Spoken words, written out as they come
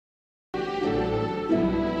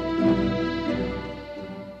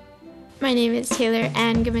My name is Taylor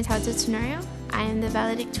Ann Gumatauto Tenorio. I am the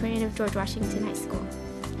valedictorian of George Washington High School.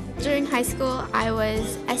 During high school, I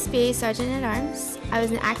was SBA Sergeant at Arms. I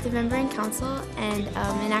was an active member in council and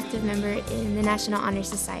an active member in the National Honor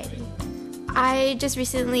Society. I just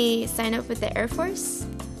recently signed up with the Air Force,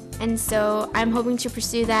 and so I'm hoping to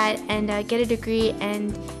pursue that and get a degree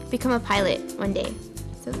and become a pilot one day.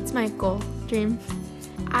 So that's my goal, dream.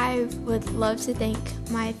 I would love to thank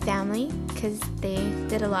my family because they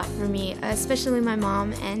did a lot for me, especially my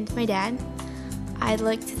mom and my dad. I'd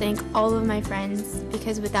like to thank all of my friends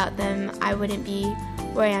because without them I wouldn't be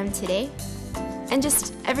where I am today. And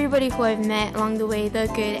just everybody who I've met along the way, the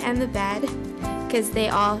good and the bad, because they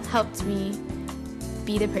all helped me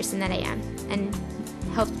be the person that I am and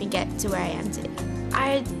helped me get to where I am today.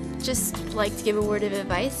 I'd just like to give a word of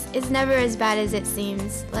advice. It's never as bad as it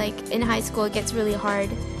seems. Like in high school it gets really hard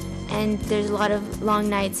and there's a lot of long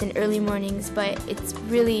nights and early mornings, but it's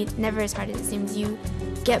really never as hard as it seems. You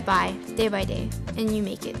get by day by day and you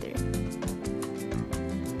make it through.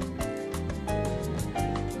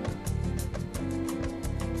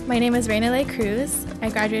 My name is Raina Leigh Cruz. I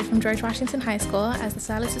graduated from George Washington High School as the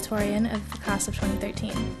valedictorian of the class of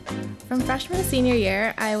 2013. From freshman to senior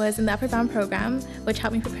year, I was in the Upper Bound program, which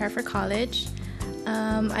helped me prepare for college.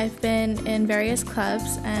 I've been in various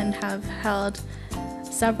clubs and have held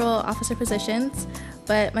several officer positions,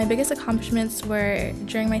 but my biggest accomplishments were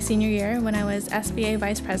during my senior year when I was SBA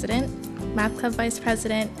Vice President, Math Club Vice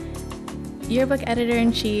President, Yearbook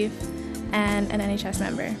Editor-in-Chief, and an NHS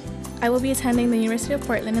member. I will be attending the University of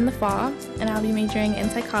Portland in the fall, and I'll be majoring in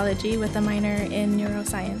psychology with a minor in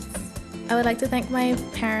neuroscience. I would like to thank my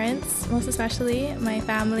parents, most especially my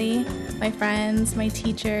family, my friends, my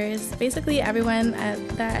teachers, basically everyone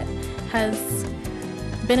that has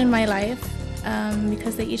been in my life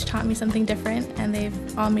because they each taught me something different and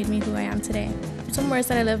they've all made me who I am today. Some words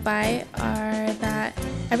that I live by are that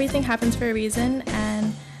everything happens for a reason,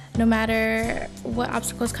 and no matter what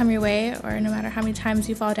obstacles come your way or no matter how many times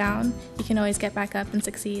you fall down, you can always get back up and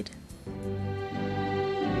succeed.